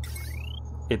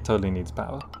 It totally needs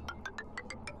power.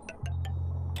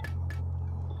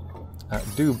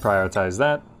 Do prioritize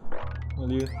that,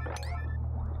 will you?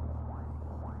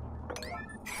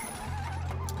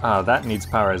 That needs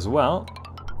power as well.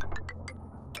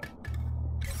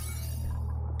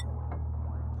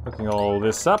 Hooking all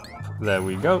this up. There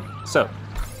we go. So,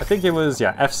 I think it was,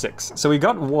 yeah, F6. So we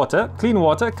got water, clean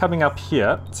water, coming up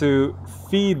here to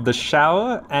feed the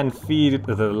shower and feed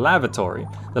the lavatory.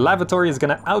 The lavatory is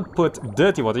going to output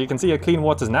dirty water. You can see here, clean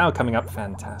water is now coming up.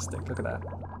 Fantastic. Look at that.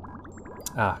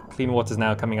 Clean water is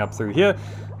now coming up through here.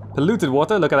 Polluted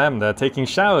water, look at them. They're taking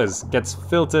showers. Gets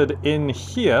filtered in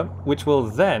here, which will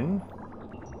then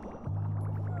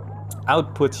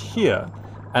output here.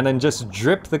 And then just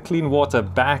drip the clean water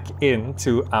back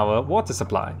into our water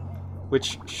supply.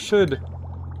 Which should...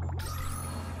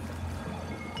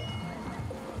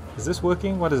 Is this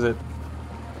working? What is it?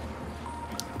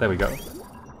 There we go.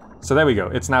 So there we go.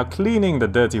 It's now cleaning the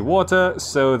dirty water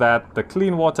so that the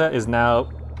clean water is now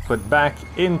put back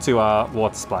into our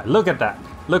water supply. Look at that.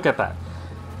 Look at that.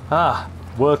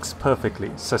 Works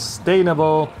perfectly.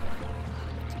 Sustainable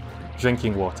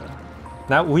drinking water.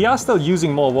 Now, we are still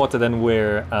using more water than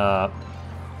we're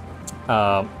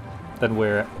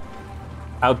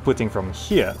outputting from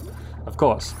here, of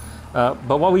course.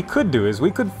 But what we could do is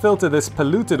we could filter this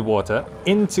polluted water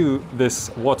into this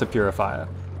water purifier,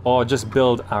 or just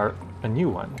build a new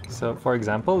one. So, for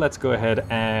example, let's go ahead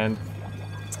and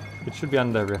it should be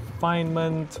under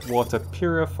refinement, water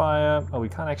purifier. Oh, we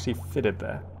can't actually fit it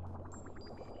there.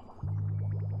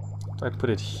 Do I put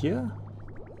it here?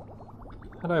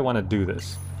 How do I want to do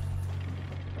this?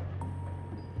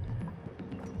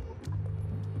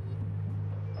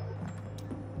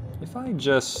 If I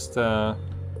just... or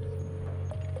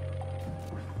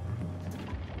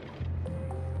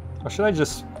should I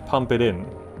just pump it in?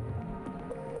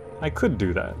 I could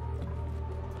do that.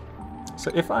 So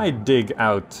if I dig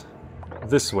out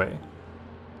this way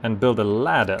and build a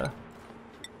ladder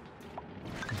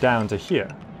down to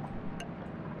here.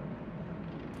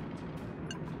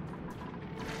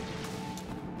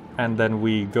 And then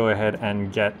we go ahead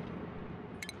and get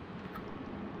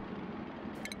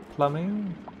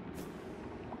plumbing,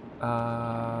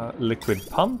 liquid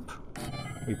pump.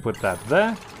 We put that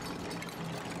there.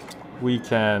 We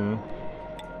can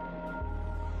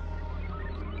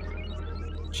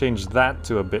change that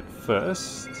to a bit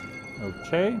first.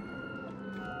 Okay.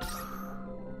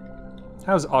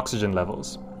 How's oxygen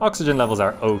levels? Oxygen levels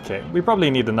are okay. We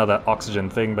probably need another oxygen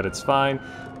thing, but it's fine.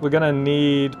 We're gonna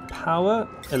need power,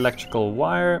 electrical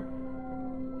wire.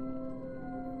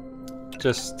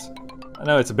 Just, I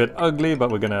know it's a bit ugly,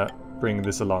 but we're gonna bring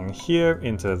this along here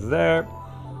into there.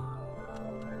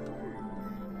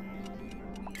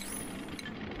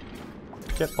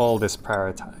 Get all this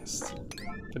prioritized.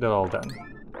 Get it all done.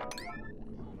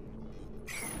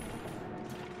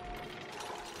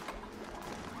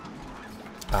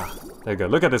 There you go.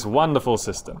 Look at this wonderful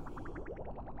system.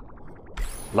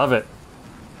 Love it.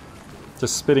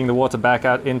 Just spitting the water back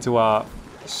out into our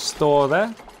store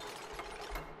there.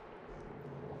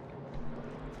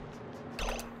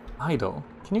 Idle.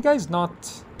 Can you guys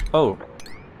not... Oh,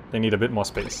 they need a bit more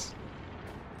space.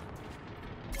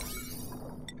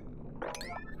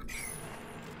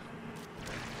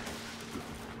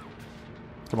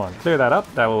 Come on, clear that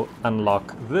up. That will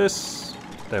unlock this.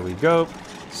 There we go.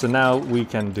 So now we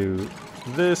can do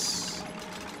this.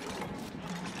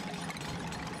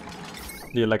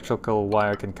 The electrical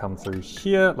wire can come through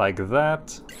here, like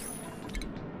that.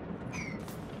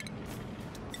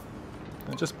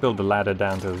 And just build the ladder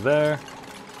down to there.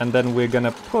 And then we're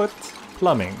gonna put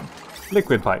plumbing,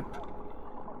 liquid pipe.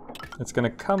 It's gonna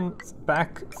come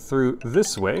back through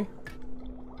this way.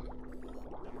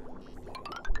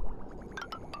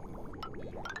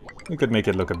 We could make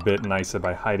it look a bit nicer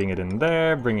by hiding it in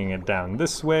there, bringing it down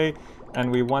this way,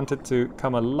 and we want it to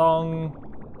come along.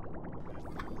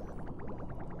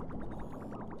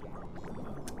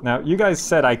 Now, you guys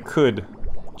said I could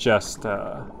just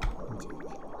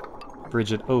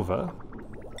bridge it over.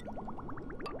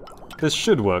 This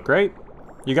should work, right?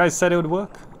 You guys said it would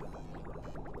work?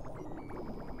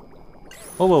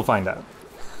 Well, we'll find out.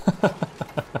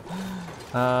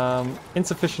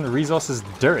 Insufficient resources,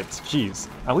 dirt. Jeez.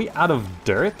 Are we out of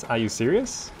dirt? Are you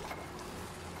serious?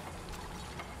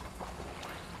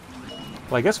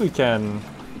 Well, I guess we can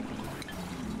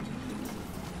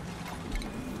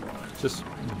just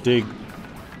dig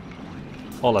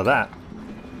all of that.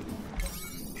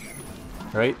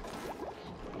 Right?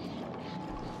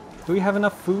 Do we have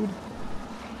enough food?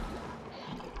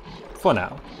 For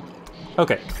now.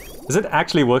 Okay. Is it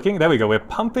actually working? There we go. We're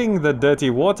pumping the dirty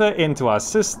water into our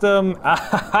system.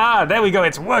 Ah, there we go.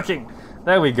 It's working.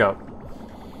 There we go.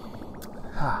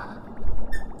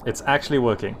 It's actually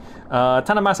working.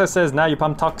 Tanamasa says, now you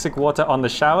pump toxic water on the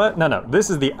shower. No, this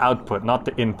is the output, not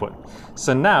the input.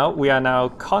 So now we are now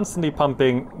constantly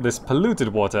pumping this polluted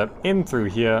water in through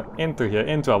here,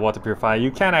 into our water purifier.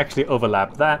 You can actually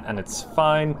overlap that and it's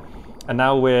fine. And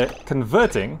now we're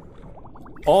converting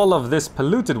all of this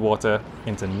polluted water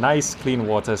into nice clean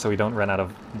water so we don't run out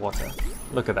of water.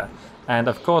 Look at that. And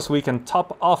of course we can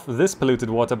top off this polluted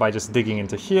water by just digging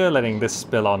into here, letting this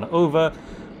spill on over.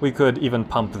 We could even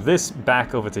pump this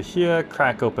back over to here,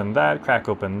 crack open that,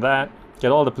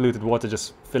 get all the polluted water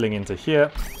just filling into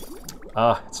here.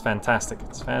 Ah, it's fantastic,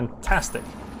 it's fantastic.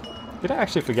 Did I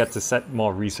actually forget to set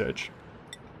more research?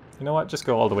 You know what, just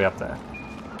go all the way up there.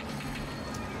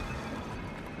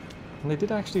 And they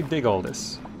did actually dig all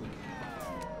this.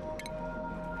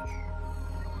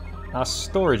 Our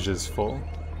storage is full,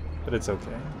 but it's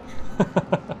okay.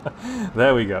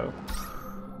 There we go.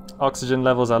 Oxygen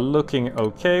levels are looking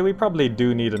okay. We probably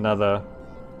do need another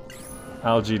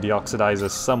algae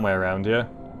deoxidizer somewhere around here.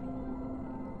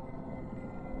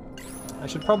 I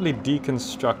should probably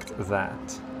deconstruct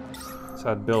that. So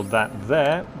I'd build that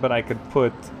there, but I could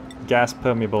put gas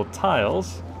permeable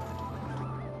tiles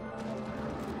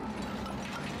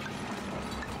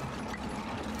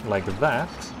like that.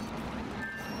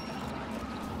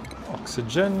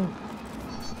 Oxygen,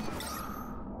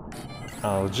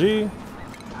 algae,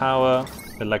 power,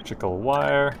 electrical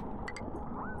wire.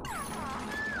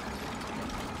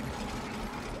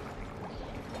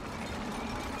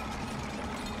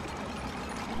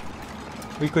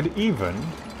 We could even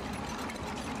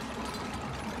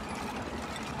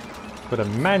put a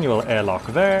manual airlock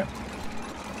there,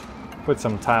 put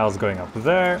some tiles going up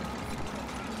there,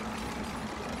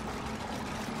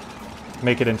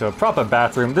 make it into a proper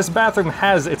bathroom. This bathroom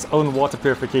has its own water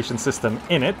purification system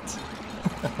in it.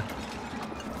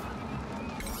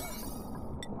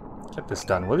 Get this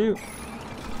done, will you?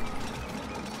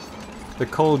 The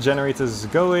coal generator's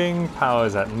going,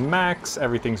 power's at max,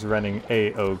 everything's running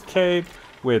a-okay.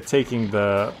 We're taking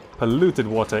the polluted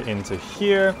water into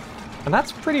here. And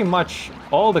that's pretty much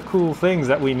all the cool things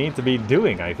that we need to be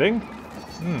doing, I think.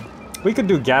 We could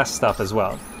do gas stuff as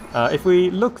well. If we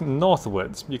look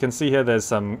northwards, you can see here there's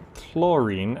some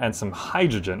chlorine and some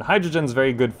hydrogen. Hydrogen's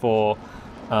very good for...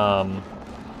 you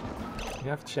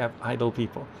have to have idle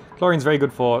people. Chlorine's very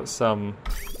good for some...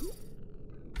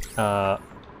 no,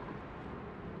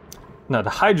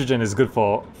 the hydrogen is good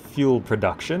for fuel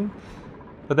production.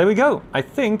 But there we go. I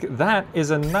think that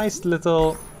is a nice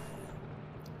little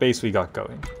base we got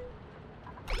going.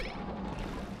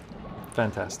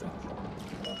 Fantastic.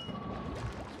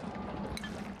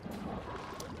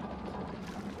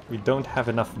 We don't have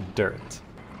enough dirt.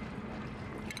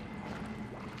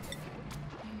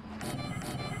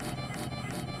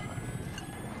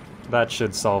 That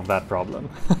should solve that problem.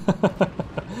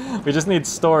 We just need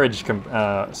storage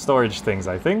things,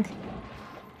 I think.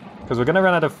 Because we're gonna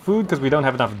run out of food because we don't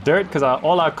have enough dirt, because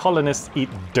all our colonists eat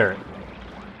dirt.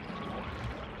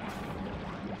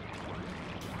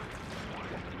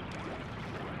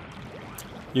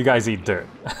 You guys eat dirt.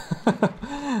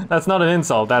 That's not an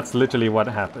insult, that's literally what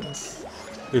happens.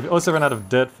 We've also run out of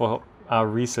dirt for our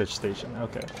research station,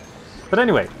 okay. But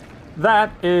anyway,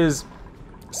 that is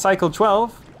cycle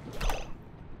 12.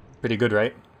 Pretty good,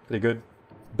 right? Pretty good.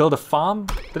 Build a farm?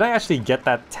 Did I actually get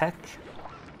that tech?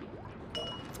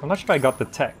 I'm not sure if I got the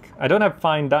tech. I don't have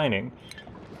fine dining.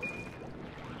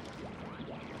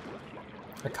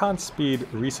 I can't speed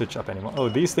research up anymore. Oh,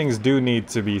 these things do need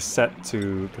to be set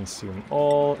to consume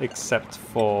all except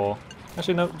for...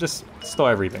 Actually, no, just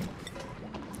store everything.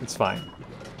 It's fine.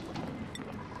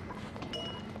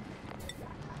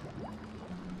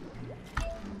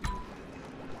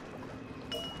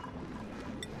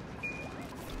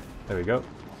 There we go.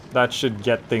 That should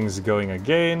get things going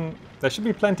again. There should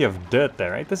be plenty of dirt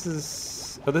there, right? This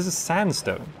is... Oh, this is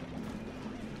sandstone.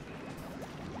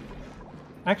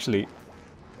 Actually...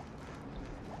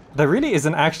 There really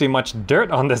isn't actually much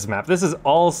dirt on this map. This is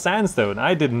all sandstone.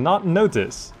 I did not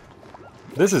notice.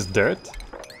 This is dirt.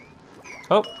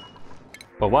 Oh.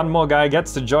 But one more guy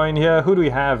gets to join here. Who do we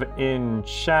have in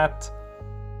chat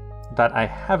that I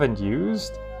haven't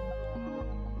used?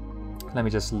 Let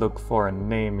me just look for a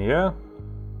name here.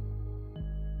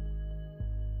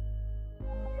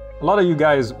 A lot of you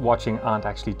guys watching aren't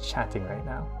actually chatting right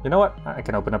now. You know what? I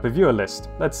can open up a viewer list.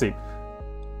 Let's see.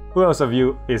 Who else of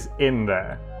you is in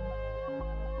there?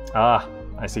 Ah,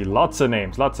 I see lots of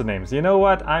names, lots of names. You know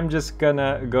what? I'm just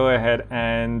gonna go ahead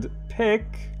and pick...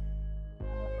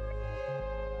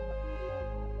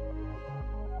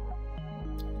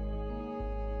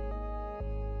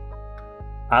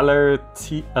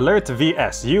 Alert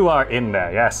VS, you are in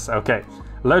there, yes, okay.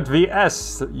 Alert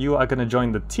VS, you are gonna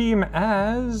join the team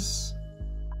as...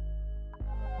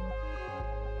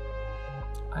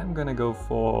 I'm gonna go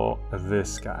for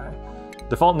this guy.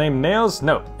 Default name Nails?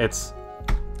 No, it's...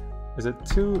 Is it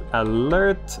 2?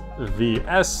 Alert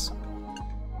VS.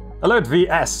 Alert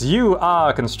VS, you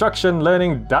are construction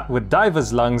learning with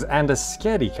diver's lungs and a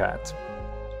scaredy cat.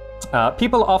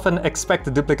 People often expect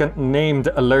a duplicate named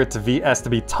Alert VS to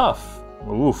be tough.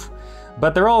 Oof.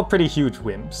 But they're all pretty huge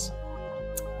wimps.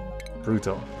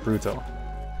 Brutal, brutal.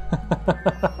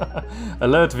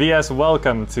 Alert VS,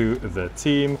 welcome to the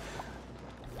team.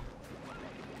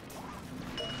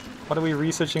 What are we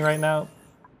researching right now?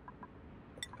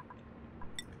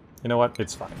 You know what?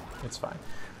 It's fine. It's fine.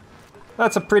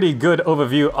 That's a pretty good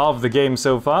overview of the game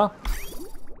so far.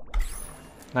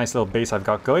 Nice little base I've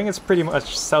got going. It's pretty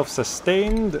much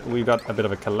self-sustained. We've got a bit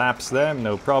of a collapse there,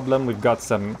 no problem. We've got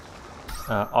some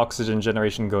oxygen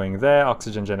generation going there,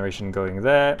 oxygen generation going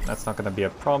there. That's not going to be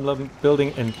a problem.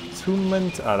 Building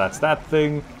entombment, that's that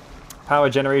thing. Power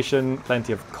generation,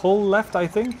 plenty of coal left, I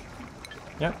think.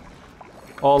 Yep.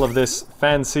 All of this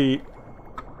fancy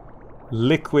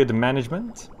liquid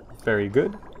management. Very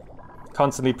good.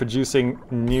 Constantly producing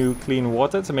new clean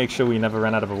water to make sure we never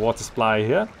run out of a water supply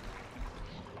here.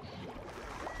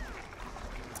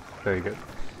 Very good.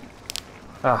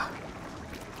 I'm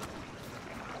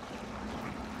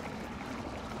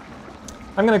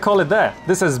gonna call it there.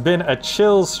 This has been a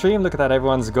chill stream. Look at that,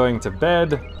 everyone's going to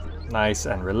bed. Nice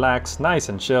and relaxed, nice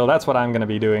and chill. That's what I'm gonna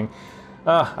be doing.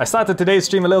 I started today's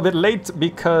stream a little bit late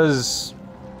because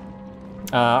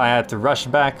I had to rush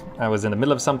back. I was in the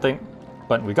middle of something,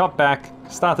 but we got back,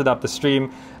 started up the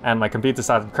stream, and my computer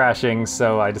started crashing,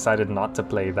 so I decided not to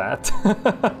play that.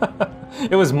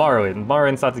 It was Morrowind.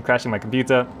 Morrowind started crashing my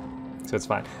computer, so it's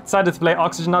fine. Decided to play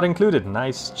Oxygen Not Included.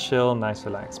 Nice, chill, nice,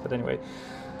 relax. But anyway,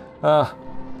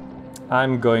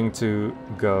 I'm going to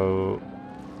go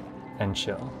and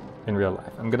chill in real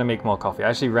life. I'm gonna make more coffee. I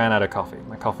actually ran out of coffee.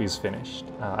 My coffee's finished.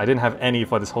 I didn't have any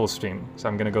for this whole stream, so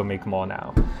I'm gonna go make more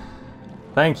now.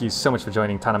 Thank you so much for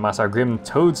joining, Tanamasar Grim,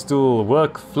 Toadstool,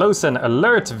 Work, Flosen,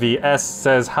 Alert VS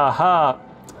says, haha.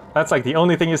 That's like the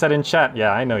only thing you said in chat.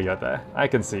 Yeah, I know you're there. I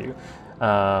can see you.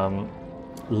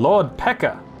 Lord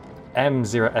Pekka,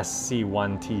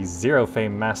 M0SC1T0,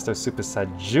 Fame Master, Super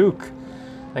Sajuk.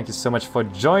 Thank you so much for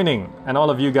joining. And all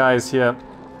of you guys here,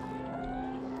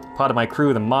 part of my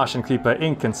crew, the Martian Creeper,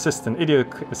 Inconsistent,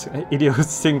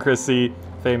 Idiosyncrasy,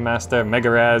 Fame Master,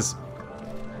 Megaraz.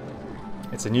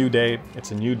 It's a new day,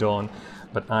 it's a new dawn,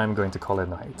 but I'm going to call it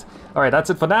night. All right, that's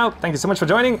it for now. Thank you so much for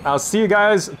joining. I'll see you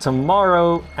guys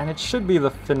tomorrow, and it should be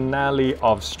the finale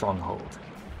of Stronghold.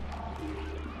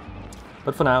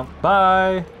 But for now,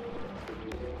 bye!